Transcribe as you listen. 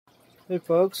Hey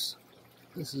folks,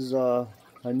 this is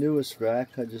my newest rack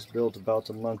I just built about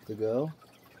a month ago.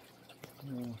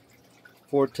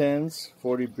 4 10s,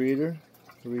 40 breeder,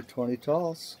 3 20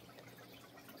 talls.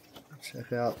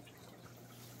 Check out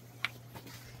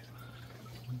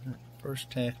first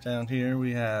tank down here.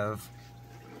 We have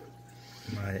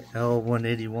my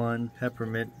L181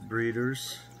 peppermint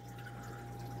breeders.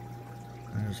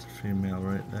 There's the female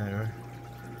right there.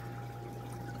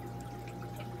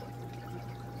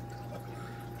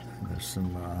 There's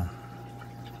some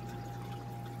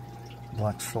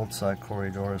black Schultzii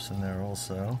corridors in there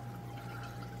also.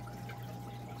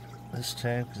 This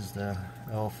tank is the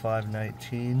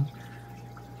L519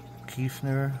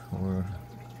 Kiefner, or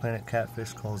Planet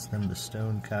Catfish calls them the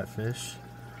stone catfish.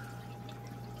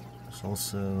 There's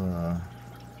also a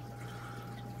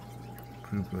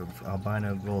group of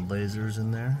albino gold lasers in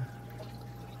there.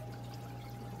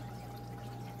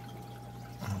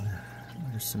 And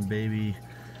there's some baby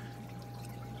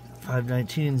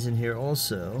 519s in here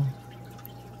also,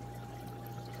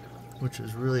 which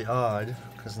is really odd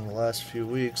because in the last few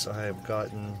weeks I have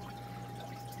gotten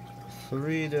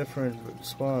 3 different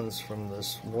spawns from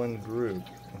this one group,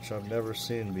 which I've never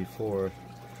seen before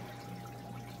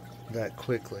that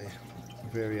quickly.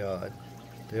 Very odd.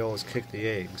 They always kick the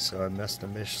eggs, so I must have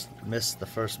missed the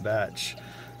first batch.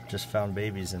 Just found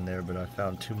babies in there, but I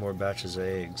found 2 more batches of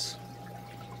eggs.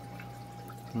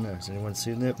 Has anyone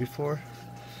seen that before?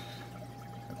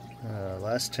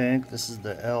 Last tank, this is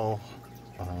the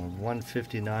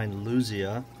L159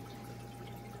 Luzia.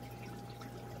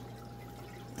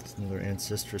 It's another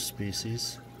Ancestral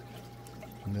species.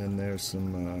 And then there's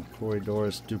some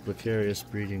Corydorus duplicarius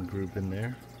breeding group in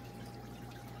there.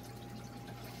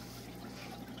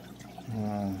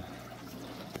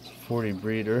 40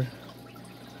 breeder.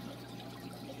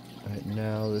 Right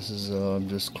now this is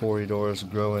just Corydorus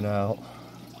growing out.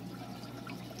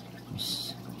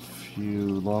 There's a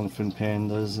few longfin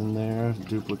pandas in there,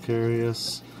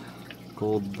 duplicarius,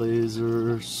 gold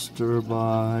laser,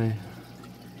 sturbi,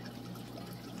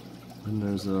 and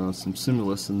there's some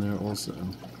simulus in there also.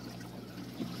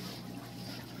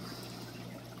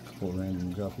 A couple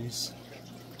random guppies.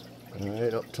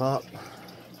 Alright, up top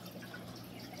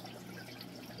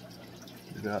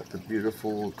we got the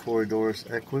beautiful Corydorus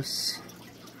equus.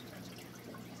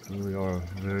 Really are a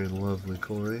very lovely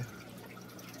cory.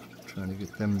 Trying to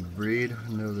get them to breed.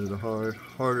 I know they're the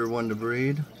harder one to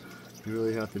breed. You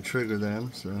really have to trigger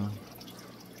them, so I'm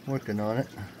working on it.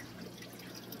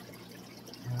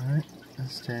 Alright,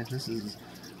 this is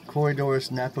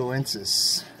Corydorus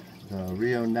napoensis, the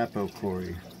Rio Napo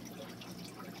cory.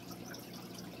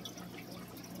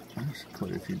 There's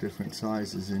quite a few different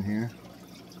sizes in here.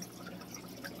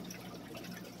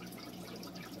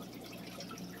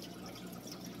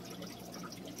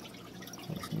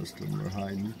 Most of them are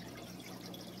hiding.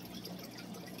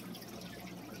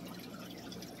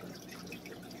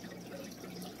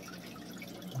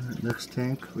 Right, next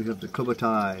tank, we have the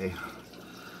Kobotai,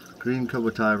 green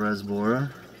Kobotai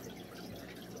reservoir.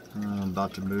 I'm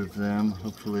about to move them.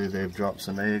 Hopefully they've dropped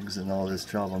some eggs in all this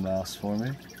Java mouse for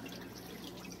me.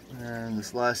 And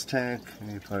this last tank,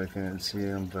 you probably can't see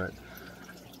them, but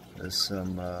there's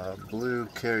some blue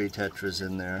Carry Tetras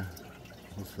in there.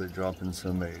 Hopefully dropping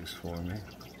some eggs for me.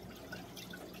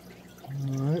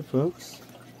 Alright folks,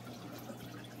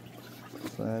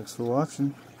 thanks for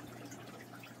watching.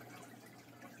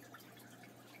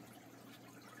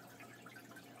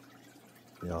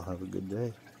 Y'all have a good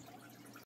day.